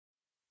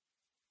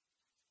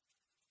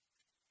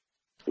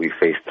We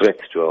face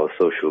threats to our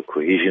social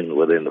cohesion,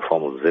 whether in the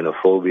form of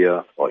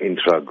xenophobia or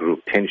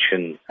intra-group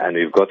tension, and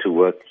we've got to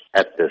work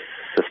at this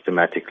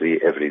systematically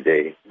every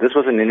day. This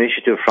was an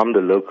initiative from the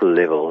local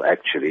level,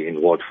 actually,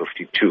 in Ward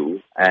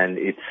 52, and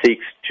it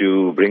seeks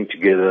to bring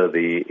together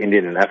the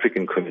Indian and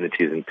African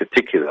communities in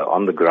particular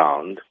on the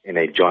ground in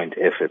a joint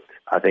effort.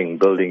 I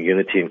think building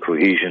unity and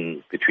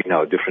cohesion between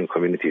our different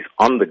communities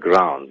on the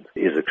ground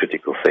is a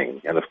critical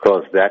thing. And of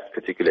course, that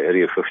particular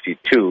area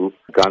 52,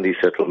 Gandhi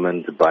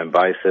settlement,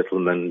 Bambai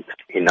settlement,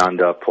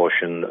 Inanda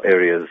portion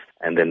areas,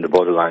 and then the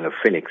borderline of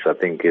Phoenix, I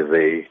think, is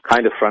a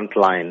kind of front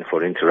line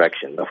for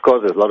interaction. Of course,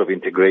 there's a lot of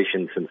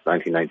integration since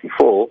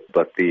 1994,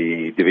 but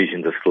the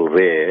divisions are still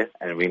there,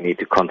 and we need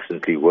to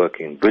constantly work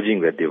in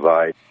bridging that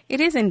divide.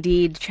 It is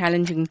indeed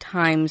challenging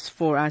times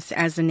for us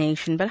as a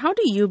nation, but how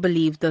do you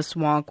believe this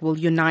walk will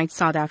unite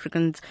South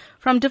Africans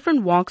from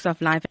different walks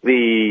of life?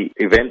 The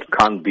event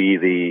can't be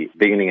the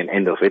beginning and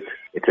end of it.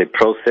 It's a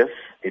process.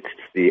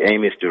 The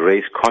aim is to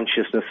raise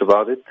consciousness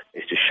about it,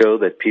 is to show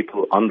that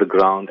people on the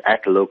ground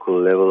at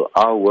local level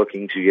are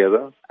working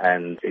together,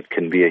 and it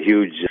can be a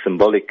huge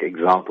symbolic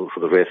example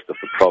for the rest of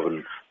the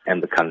province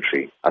and the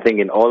country. I think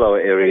in all our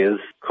areas,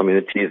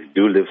 communities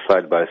do live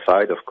side by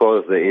side. Of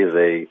course, there is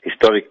a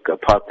historic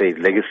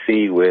apartheid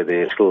legacy where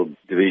there are still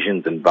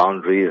divisions and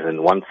boundaries, and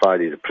one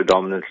side is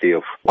predominantly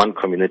of one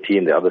community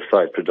and the other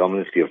side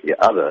predominantly of the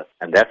other.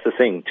 And that's the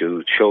thing,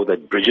 to show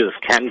that bridges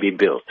can be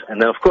built.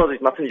 And then, of course,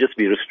 it mustn't just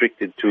be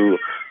restricted to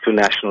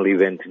national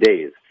event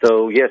days.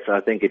 So, yes, I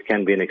think it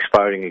can be an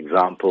inspiring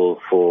example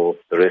for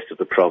the rest of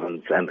the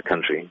province and the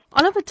country.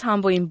 Oliver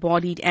Tambo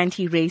embodied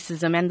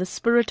anti-racism and the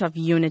spirit of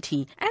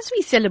unity. As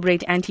we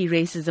celebrate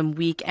Anti-Racism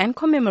Week and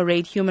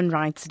commemorate Human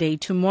Rights Day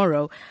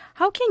tomorrow,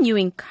 how can you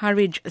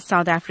encourage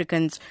South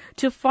Africans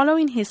to follow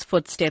in his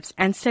footsteps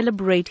and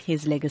celebrate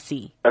his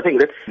legacy? I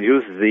think let's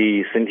use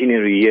the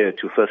centenary year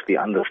to firstly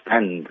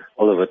understand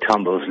Oliver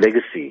Tambo's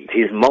legacy.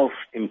 His most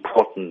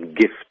important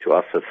gift to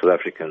us as South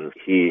Africans,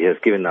 he has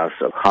given us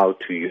of how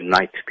to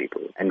unite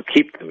people and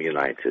keep them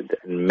united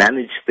and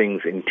manage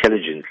things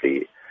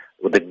intelligently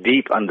with a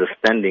deep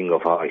understanding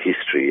of our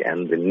history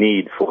and the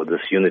need for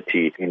this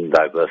unity in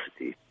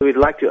diversity. We'd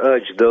like to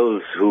urge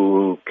those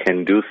who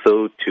can do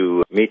so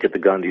to meet at the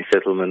Gandhi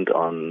settlement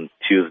on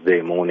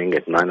Tuesday morning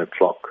at 9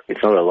 o'clock.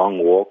 It's not a long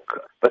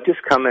walk, but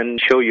just come and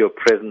show your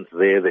presence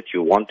there, that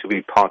you want to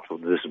be part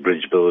of this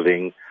bridge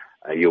building.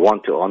 You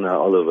want to honor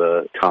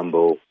Oliver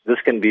Tambo. This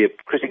can be a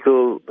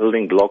critical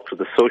building block to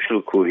the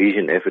social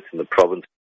cohesion efforts in the province.